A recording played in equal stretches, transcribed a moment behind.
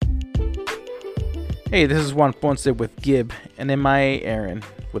Hey, this is Juan Ponce with Gib, and MIA Aaron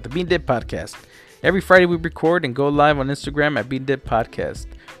with the Bean Dip Podcast. Every Friday we record and go live on Instagram at Bean Dip Podcast.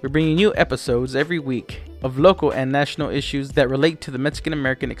 We're bringing you episodes every week of local and national issues that relate to the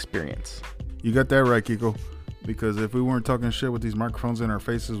Mexican-American experience. You got that right, Kiko. Because if we weren't talking shit with these microphones in our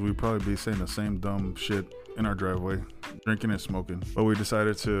faces, we'd probably be saying the same dumb shit in our driveway, drinking and smoking. But we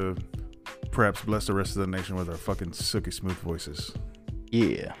decided to perhaps bless the rest of the nation with our fucking silky smooth voices.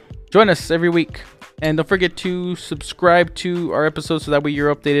 Yeah. Join us every week. And don't forget to subscribe to our episodes so that way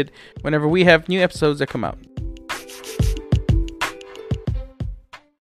you're updated whenever we have new episodes that come out.